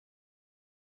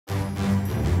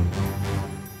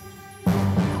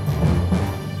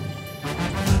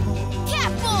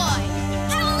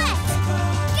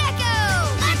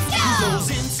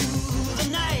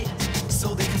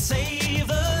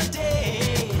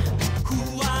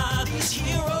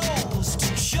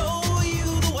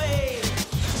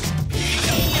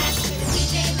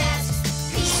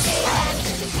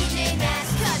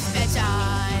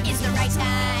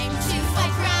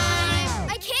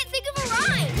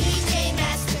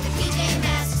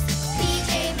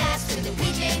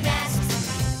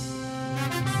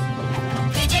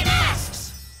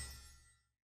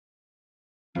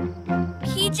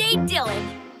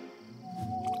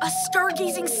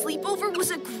stargazing sleepover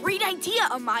was a great idea,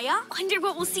 Amaya. Wonder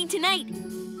what we'll see tonight.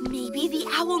 Maybe the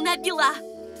Owl Nebula.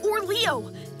 Or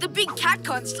Leo, the big cat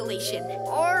constellation.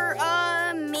 Or,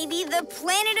 maybe the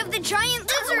planet of the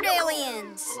giant lizard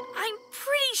aliens. I'm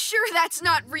pretty sure that's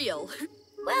not real.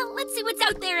 Well, let's see what's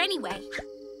out there anyway.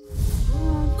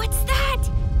 What's that?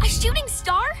 A shooting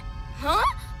star? Huh?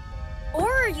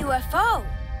 Or a UFO.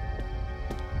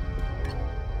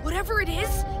 Whatever it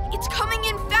is, it's coming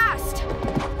in fast.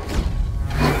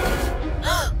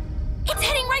 It's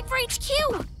heading right for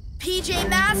HQ. PJ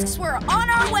Masks, we're on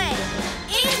our way.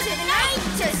 Into the night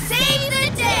to save the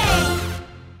day.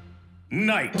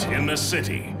 Night in the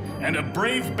city, and a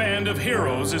brave band of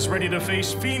heroes is ready to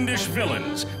face fiendish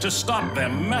villains to stop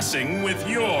them messing with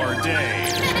your day.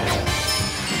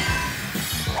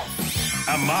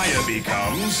 Amaya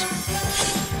becomes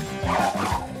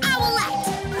Owlette.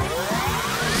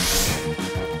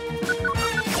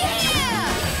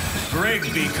 Yeah!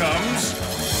 Greg becomes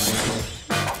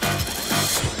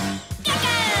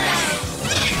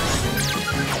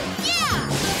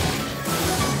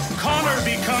Connor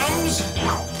becomes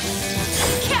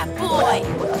Catboy.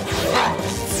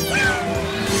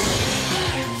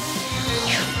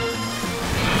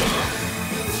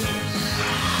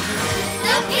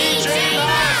 The PJ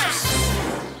Masks!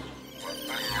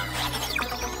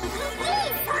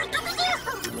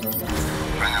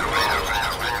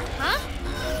 Huh?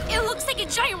 It looks like a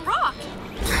giant rock.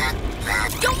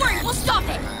 Don't worry, we'll stop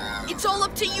it. It's all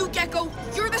up to you, Gekko.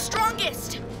 You're the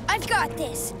strongest. I've got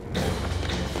this.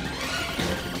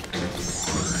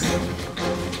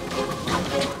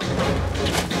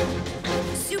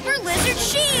 Super Lizard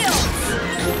Shield!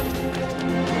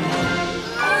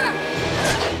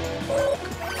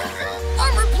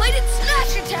 Armor-plated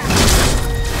smash attack.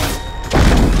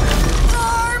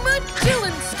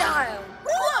 Armadillo style.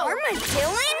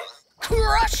 Armadillo?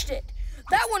 Crushed it.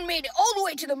 That one made it all the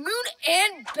way to the moon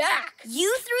and back.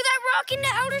 You threw that rock into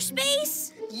outer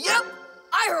space? Yep.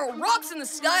 I hurl rocks in the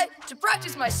sky to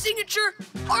practice my signature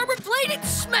armor-plated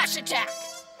smash attack.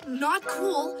 Not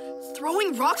cool.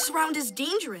 Throwing rocks around is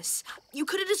dangerous. You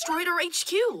could have destroyed our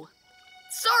HQ.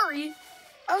 Sorry.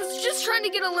 I was just trying to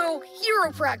get a little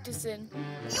hero practice in.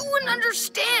 You wouldn't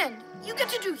understand. You get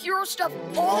to do hero stuff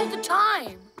all the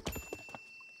time.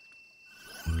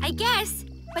 I guess,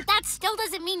 but that still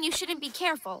doesn't mean you shouldn't be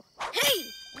careful. Hey,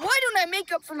 why don't I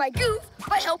make up for my goof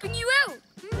by helping you out?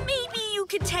 Maybe you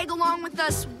could tag along with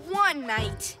us one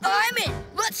night. I'm in.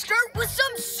 Let's start with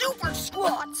some super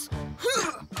squats.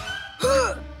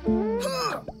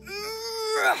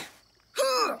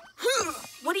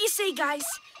 What do you say, guys?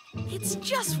 It's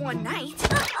just one night.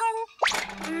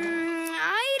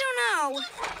 I don't know.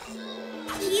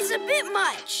 He's a bit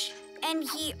much, and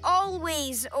he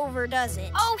always overdoes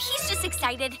it. Oh, he's just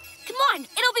excited. Come on,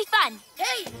 it'll be fun.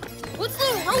 Hey, what's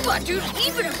little robot dude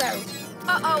even about?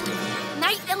 Uh-oh.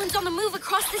 Night villains on the move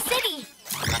across the city.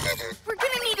 We're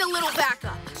gonna need a little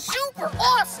backup. Super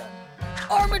awesome!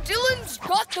 Armadillo's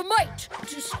got the might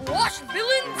to squash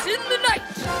villains in the night.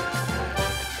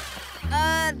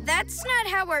 That's not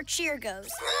how our cheer goes.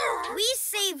 We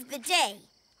save the day.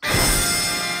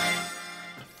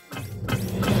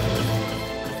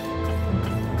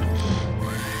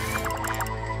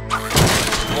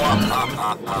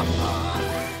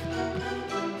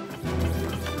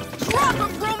 Drop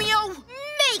him, Romeo!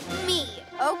 Make me!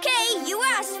 Okay, you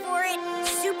asked for it.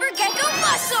 Super Gekko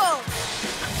muscle!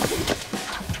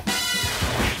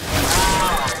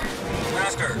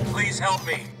 Master, please help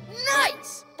me.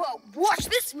 Nice! But watch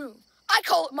this move. I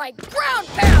call it my ground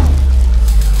pound.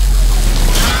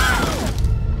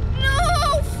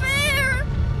 No fair!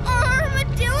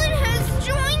 Armadillo has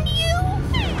joined you?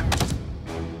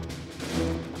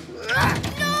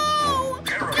 No!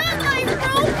 Not my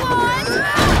robot!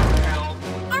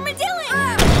 Armadillo!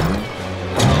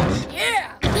 Yeah,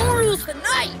 who rules the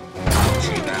night?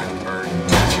 Gee, that hurt.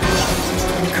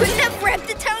 Couldn't have wrapped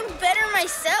the town better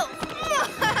myself.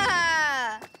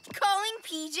 Calling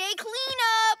PJ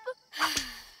cleanup.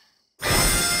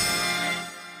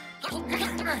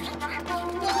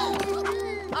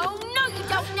 Oh, no, you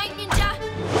don't, Night Ninja!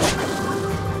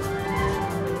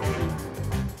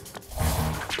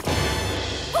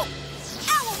 Oh,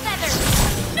 owl feathers!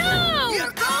 No!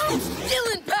 Here comes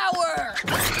Dylan power!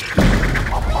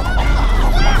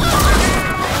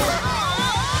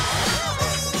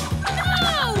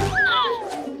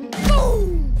 Boom!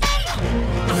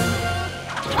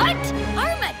 What?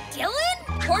 Armadillon?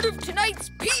 Part of tonight's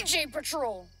PJ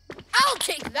Patrol. I'll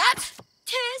take that.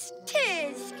 Tisk,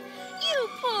 tisk. You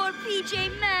poor PJ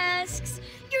Masks.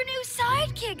 Your new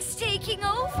sidekick's taking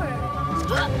over.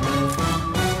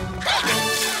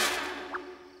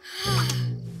 I'm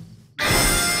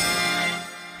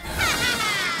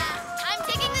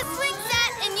taking the swing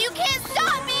set, and you can't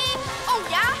stop me! Oh,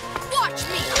 yeah? Watch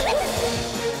me!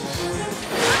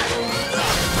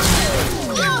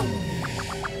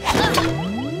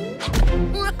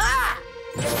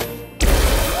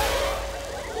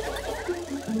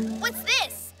 What's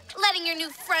this? Letting your new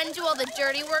friend do all the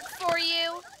dirty work for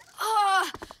you?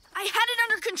 I had it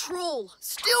under control.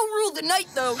 Still rule the night,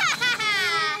 though.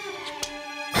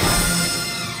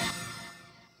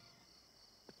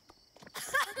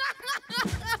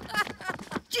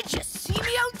 Did you see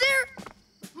me out there?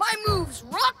 My moves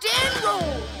rocked and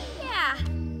rolled. Yeah.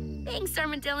 Thanks,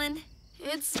 Armadillon.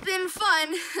 It's been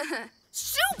fun.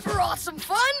 Super awesome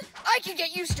fun. I can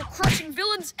get used to crushing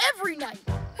villains every night.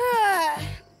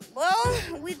 Well,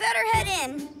 we better head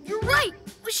in. You're right.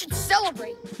 We should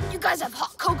celebrate. You guys have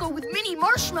hot cocoa with mini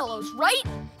marshmallows, right?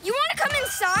 You want to come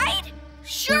inside?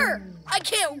 Sure. I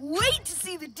can't wait to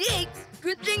see the digs.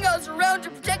 Good thing I was around to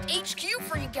protect HQ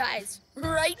for you guys.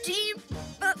 Right, team?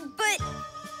 But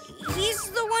he's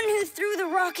the one who threw the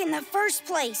rock in the first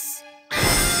place.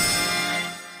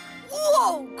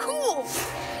 Whoa, cool.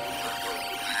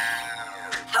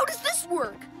 How does this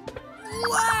work?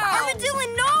 Wow.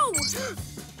 Armadillon, no!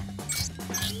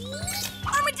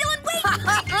 Armadillon, wait! No!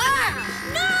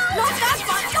 Not that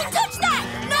fun! Don't touch that!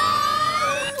 No!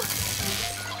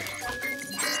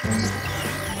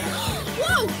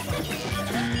 Whoa!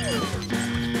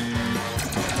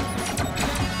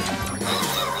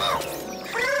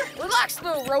 Relax,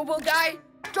 little robo guy.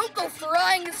 Don't go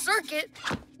frying the circuit.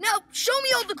 Now, show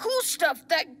me all the cool stuff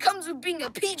that comes with being a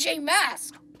PJ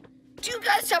Mask. Do you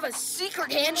guys have a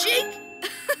secret handshake?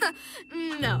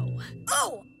 No.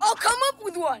 Oh, I'll come up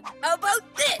with one. How about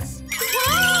this?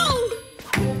 Whoa!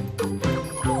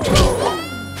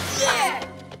 Yeah!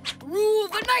 Rule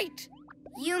the night.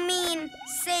 You mean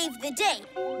save the day.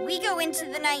 We go into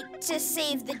the night to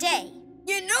save the day.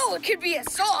 You know it could be a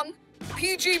song.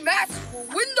 PJ Masks will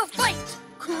win the fight,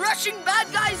 crushing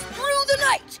bad guys through the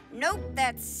night. Nope,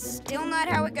 that's still not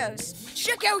how it goes.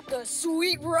 Check out the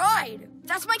sweet ride.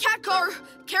 That's my cat car.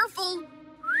 Careful.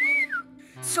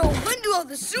 So when do all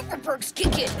the super perks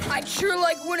kick in? I'd sure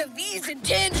like one of these in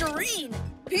Tangerine.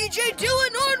 PJ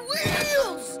Dillon on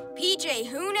wheels! PJ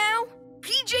who now?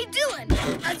 PJ Dillon,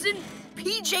 as in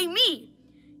PJ me.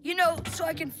 You know, so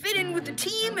I can fit in with the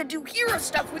team and do hero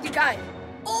stuff with you guys.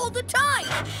 All the time.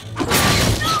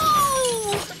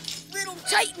 No! Little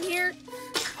tight in here.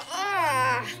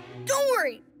 Don't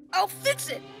worry, I'll fix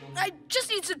it. I just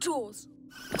need some tools.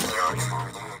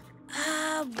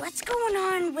 What's going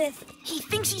on with He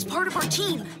thinks he's part of our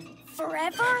team.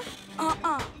 forever?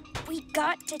 We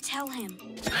got to tell him.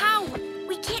 How?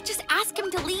 We can't just ask him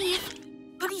to leave.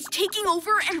 But he's taking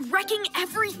over and wrecking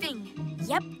everything.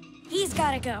 Yep, he's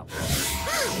gotta go.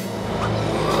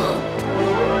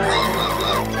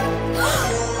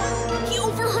 He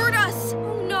overheard us.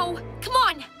 Oh, no. Come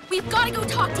on. We've got to go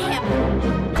talk to him.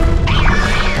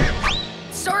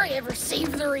 Sorry I ever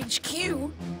saved their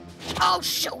HQ. I'll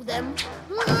show them.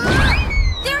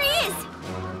 There he is.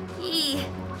 He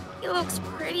looks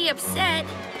pretty upset.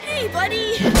 Hey,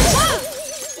 buddy. Whoa!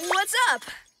 What's up?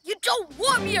 You don't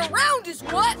want me around is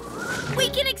what? We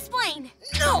can explain.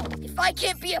 No! If I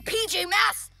can't be a PJ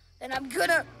Masks, then I'm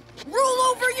gonna rule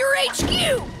over your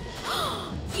HQ!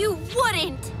 You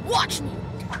wouldn't. Watch me.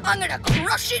 I'm gonna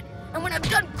crush it, and when I'm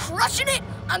done crushing it,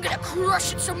 I'm gonna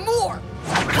crush it some more.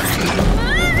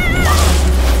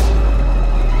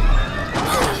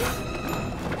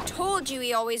 Told you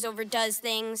he always overdoes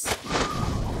things.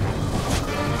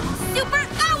 Super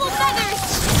Owl Feathers!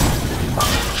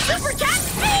 Super Cat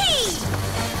Speed!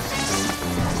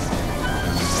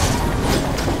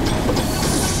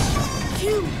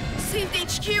 You saved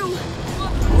HQ.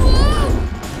 Whoa!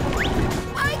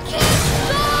 I can't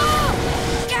stop!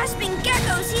 Gasping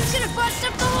geckos, he's gonna bust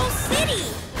up the whole city!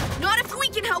 Not if we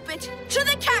can help it. To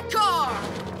the cat car.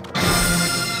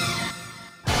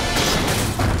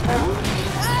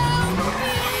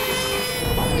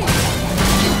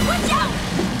 Watch out!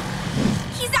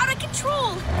 He's out of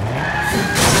control!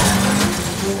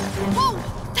 Whoa,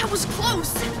 that was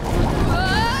close.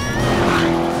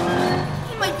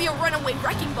 He might be a runaway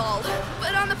wrecking ball,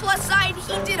 but on the plus side,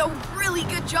 he did a really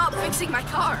good job fixing my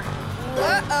car.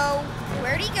 Uh-oh,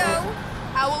 where'd he go?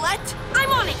 Owlette,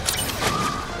 I'm on it!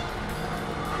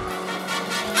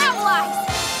 Owl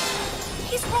Eyes!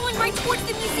 He's rolling right towards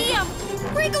the museum!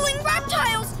 Wriggling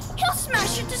reptiles! He'll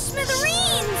smash it to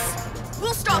smithereens!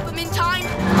 we'll stop him in time.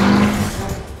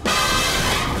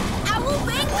 Owl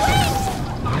Banquet!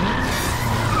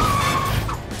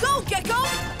 Go, Gekko!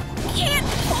 Can't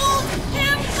hold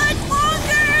him much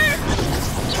longer!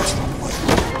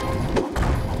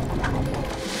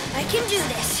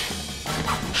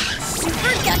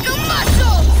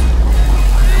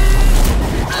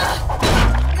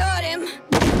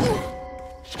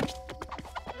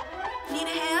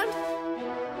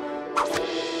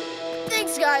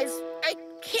 Thanks, guys. I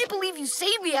can't believe you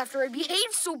saved me after I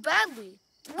behaved so badly.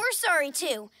 We're sorry,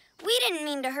 too. We didn't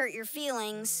mean to hurt your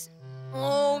feelings.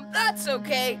 Oh, that's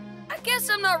okay. I guess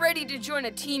I'm not ready to join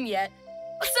a team yet.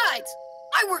 Besides,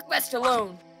 I work best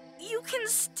alone. You can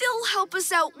still help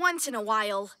us out once in a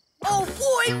while. Oh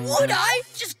boy, would I!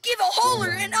 Just give a holler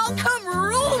and I'll come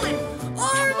rolling!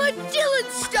 Armadillo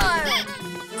style!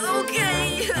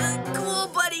 Okay, cool,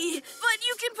 buddy. But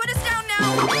you can put us down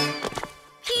now.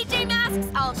 PJ Masks,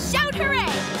 I'll shout hooray!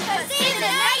 'Cause in the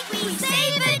night we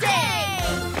save the day!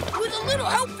 With a little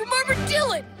help from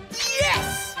Armadillo!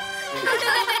 Yes!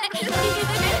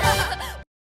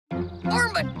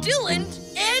 Armadillo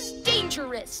and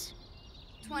dangerous.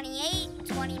 28,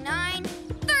 29,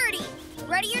 30.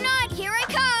 Ready or not, here I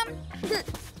come.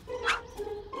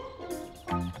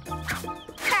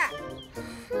 Ha.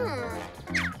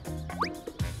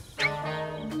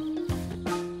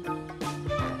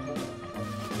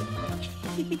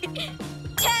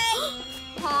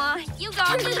 Aw, you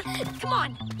got me. Come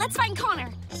on, let's find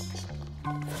Connor.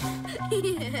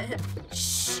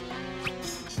 Shh.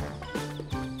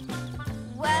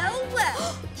 Well,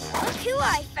 well. Look who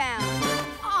I found.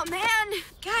 Oh man,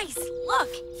 guys,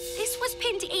 look. This was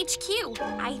pinned to HQ.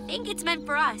 I think it's meant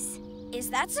for us. Is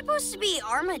that supposed to be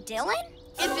Armadillo?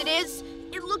 If it is,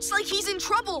 it looks like he's in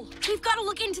trouble. We've got to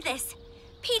look into this.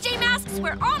 PJ Masks,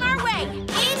 we're on our way.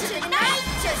 Into the night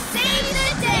to save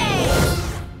the day!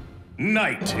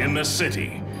 Night in the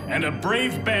city, and a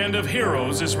brave band of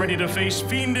heroes is ready to face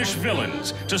fiendish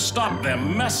villains to stop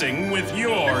them messing with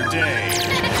your day.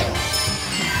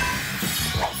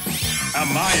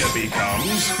 Amaya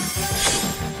becomes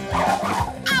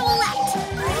Owlette!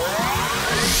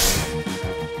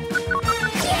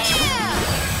 Yeah!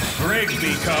 Greg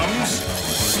becomes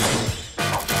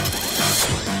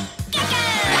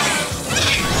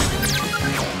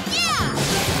Yeah!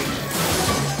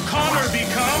 Connor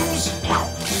becomes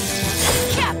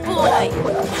Catboy!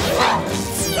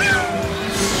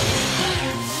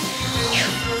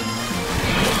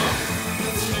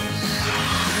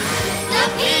 The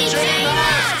PJ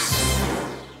Masks!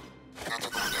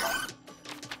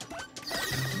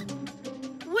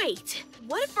 Wait,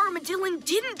 what if Armadillo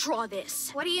didn't draw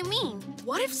this? What do you mean?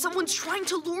 What if someone's trying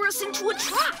to lure us into a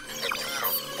trap?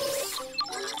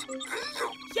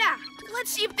 Yeah,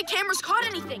 let's see if the camera's caught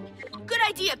anything. Good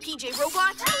idea, PJ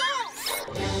Robot.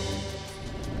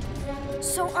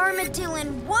 So Armadillo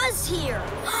was here.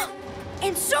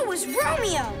 And so was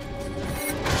Romeo.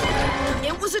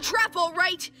 It was a trap, all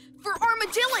right, for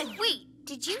Armadillo. Wait,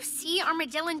 did you see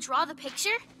Armadillo draw the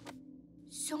picture?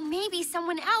 So maybe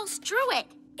someone else drew it.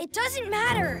 It doesn't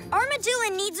matter. Armadillo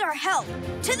needs our help.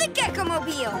 To the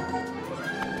Gekko-mobile.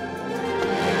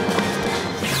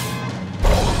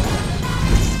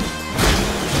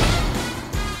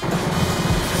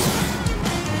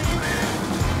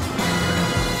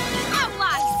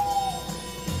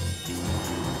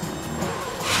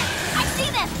 I see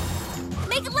them!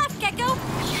 Make a left, Gekko!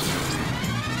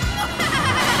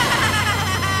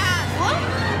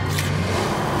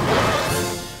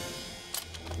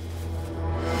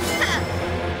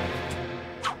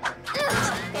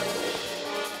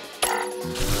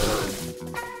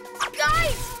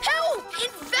 Guys, help!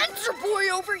 Inventor Boy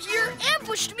over here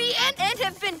ambushed me and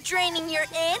have been draining your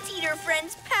anteater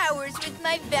friend's powers with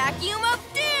my vacuum of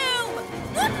doom!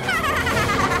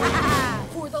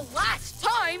 for the last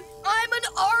time, I'm an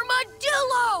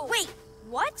armadillo! Wait,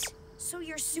 what? So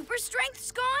your super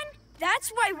strength's gone? That's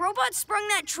why Robot sprung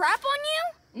that trap on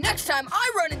you? Next time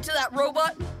I run into that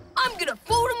robot, I'm gonna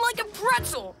fold him like a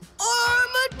pretzel!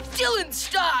 Armadillo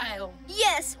style!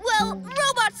 Yes, well,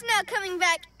 Robot's not coming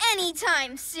back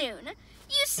anytime soon.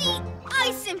 You see,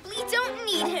 I simply don't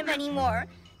need him anymore.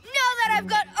 Now that I've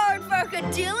got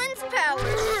Aardvark-a-Dillon's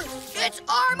powers. It's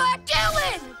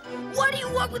Armadillo! What do you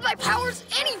want with my powers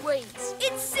anyways?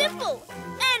 It's simple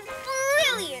and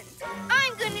brilliant.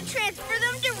 I'm going to transfer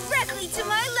them directly to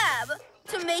my lab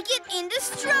to make it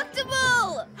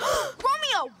indestructible.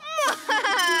 Romeo!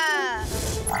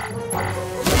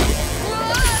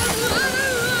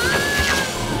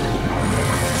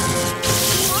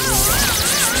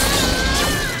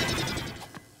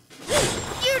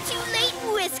 You're too late,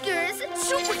 Whiskers.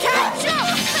 Super Cat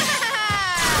Jump!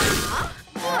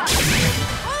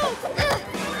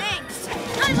 Thanks.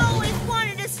 I've always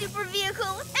wanted a super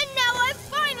vehicle, and now I've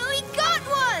finally got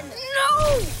one.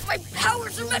 No! My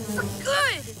powers are meant for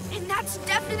good! And that's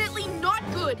definitely not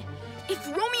good. If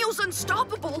Romeo's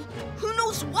unstoppable, who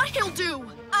knows what he'll do?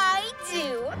 I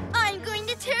do. I'm going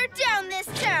to tear down this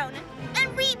town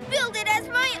and rebuild it as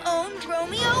my own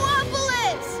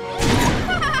Romeopolis.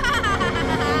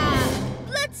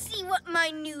 Let's see what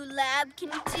lab can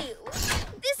do.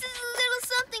 This is a little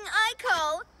something I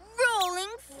call rolling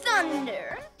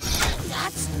thunder.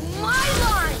 That's my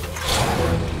line!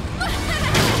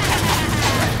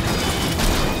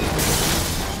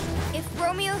 If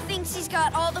Romeo thinks he's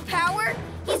got all the power,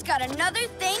 he's got another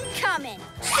thing coming.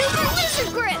 Super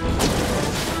Lizard Grip!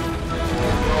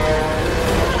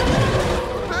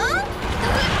 Huh?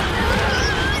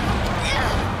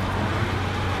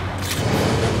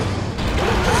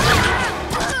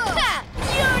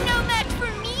 You're no match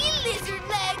for me, Lizard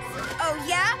Legs! Oh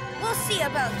yeah? We'll see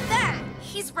about that.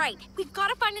 He's right. We've got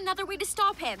to find another way to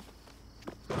stop him.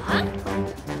 Huh?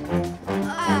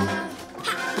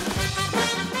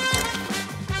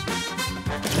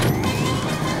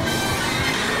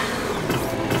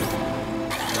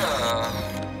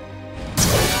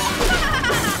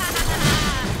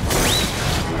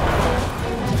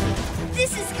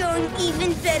 This is going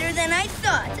even better than I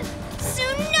thought.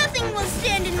 Soon nothing will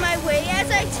stand in my way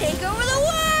as I take over the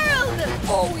world!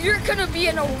 Oh, you're gonna be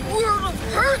in a world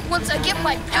of hurt once I get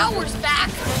my powers back!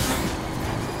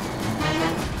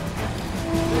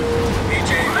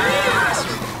 PJ Masks!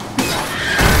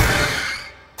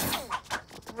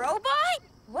 Robot?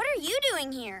 What are you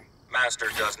doing here? Master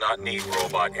does not need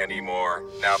Robot anymore,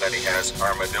 now that he has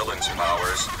Armadillo's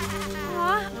powers.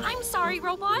 I'm sorry,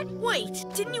 Robot. Wait,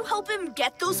 didn't you help him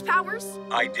get those powers?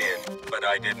 I did, but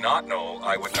I did not know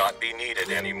I would not be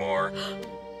needed anymore.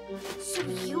 So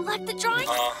you left the drawing?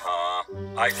 Uh-huh.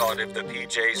 I thought if the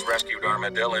PJs rescued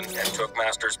Armadillo and took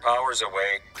Master's powers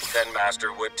away, then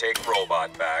Master would take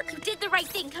Robot back. You did the right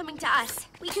thing coming to us.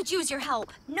 We could use your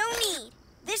help. No need.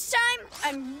 This time,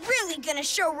 I'm really gonna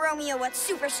show Romeo what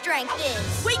super strength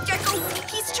is. Wait, Gekko!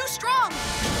 He's too strong!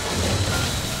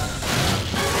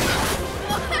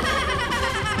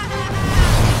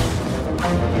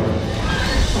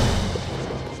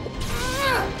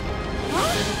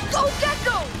 Go,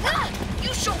 Gekko!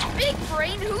 You show Big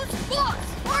Brain who's boss!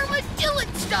 Armadillo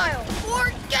style!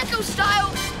 Or Gekko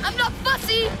style! I'm not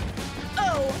fussy!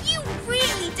 Oh, you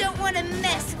really don't want to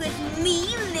mess with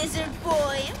me, Lizard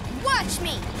Boy. Watch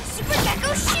me! Super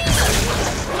Gekko Shield!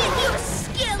 Get your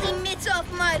scaly mitts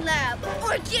off my lab,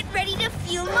 or get ready to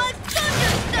feel my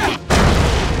thunder stuff!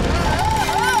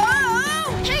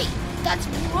 Hey! That's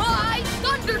my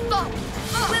thunder thump!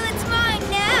 Well, it's mine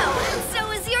now, and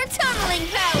so is your tunneling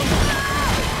power!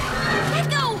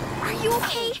 Gekko! Are you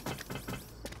okay?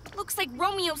 Looks like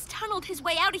Romeo's tunneled his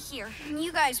way out of here.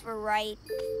 You guys were right.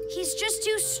 He's just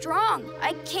too strong.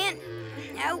 I can't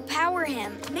outpower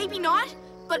him. Maybe not,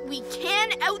 but we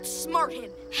can outsmart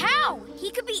him. How?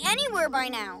 He could be anywhere by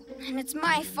now. And it's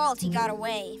my fault he got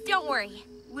away. Don't worry.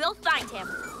 We'll find him.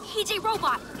 PJ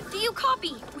Robot, do you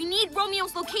copy? We need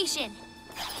Romeo's location.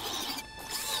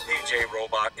 PJ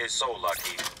Robot is so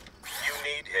lucky. You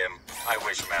need him. I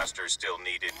wish Master still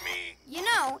needed me. You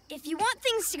know, if you want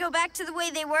things to go back to the way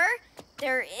they were,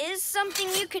 there is something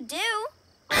you could do.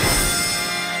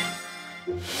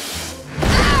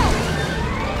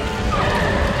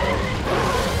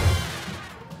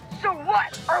 So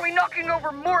what? Are we knocking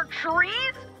over more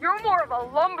trees? You're more of a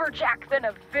lumberjack than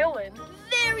a villain.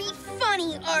 Very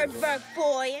funny, Aardvark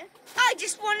Boy. I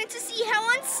just wanted to see how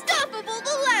unstoppable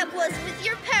the lab was with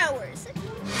your powers.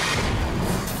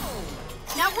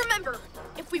 Now remember,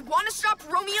 if we want to stop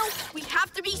Romeo, we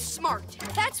have to be smart.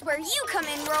 That's where you come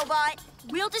in, Robot.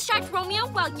 We'll distract Romeo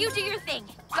while you do your thing.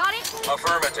 Got it?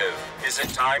 Affirmative. Is it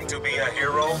time to be a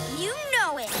hero? You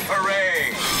know it.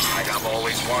 Hooray! I have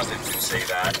always wanted to say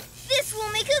that. This will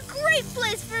make a great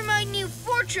place for my new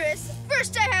fortress.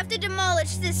 First, I have to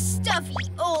demolish this stuffy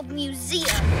old museum.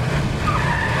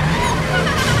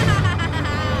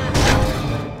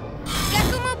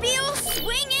 Gekko-mobile,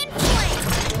 swing in place.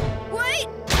 Wait,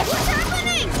 what's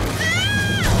happening?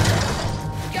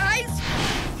 Ah! Guys,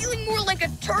 feeling more like a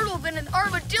turtle than an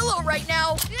armadillo right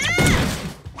now. Ah!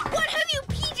 What have you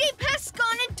PJ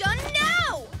Pascana done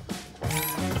now?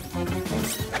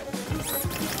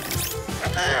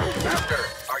 Master,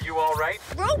 are you all right?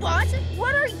 Robot,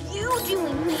 what are you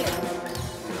doing here?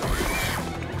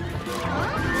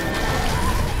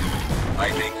 I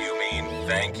think you mean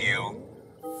thank you.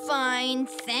 Fine,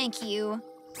 thank you.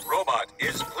 Robot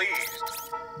is pleased.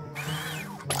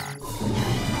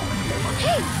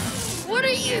 Hey, what are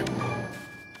you?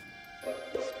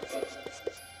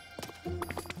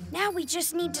 Now we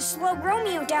just need to slow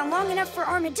Romeo down long enough for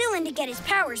Armadillo to get his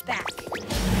powers back.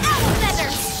 Owl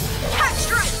feathers! Cat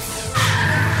strikes!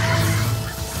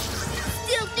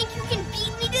 Still think you can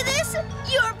beat me to this?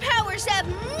 Your powers have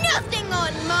nothing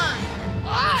on mine!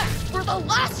 Ah, for the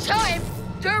last time,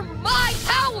 they're my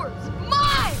powers!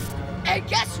 Mine! And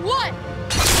guess what?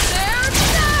 They're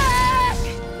back!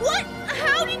 What?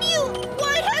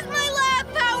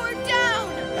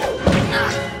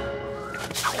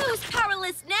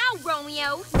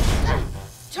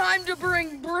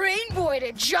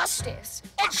 of justice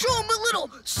and show him a little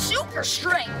super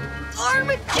strength,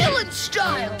 Armadillo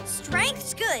style.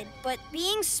 Strength's good, but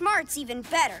being smart's even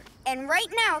better. And right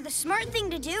now, the smart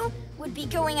thing to do would be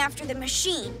going after the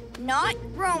machine, not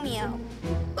Romeo.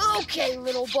 Okay,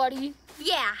 little buddy.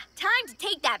 Yeah, time to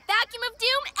take that vacuum of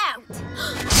doom out.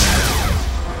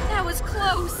 That was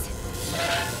close.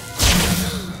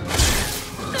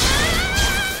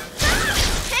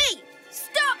 Hey!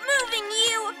 Stop moving,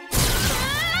 you!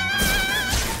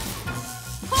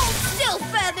 Hold still,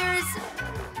 Feathers!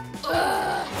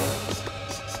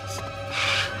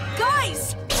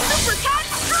 Guys, Super Cat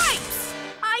strikes!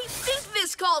 I think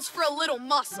this calls for a little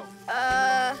muscle.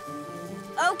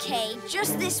 Okay,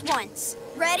 just this once.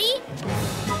 Ready?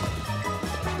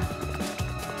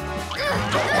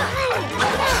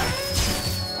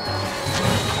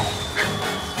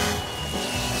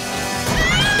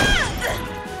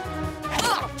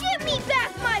 Give me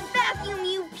back my vacuum,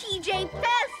 you PJ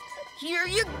pest! Here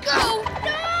you go.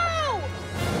 No!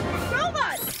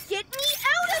 Robot, get me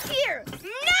out of here!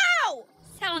 Now!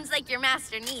 Sounds like your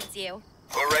master needs you.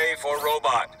 Hooray for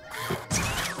Robot!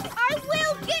 I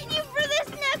will get you for this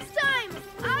next time!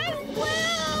 I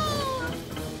will!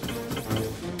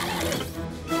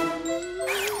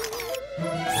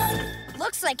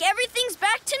 Looks like everything's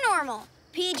back to normal.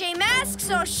 PJ Masks,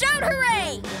 so shout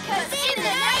hooray! 'Cause in the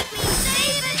night we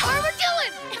save an armadillo!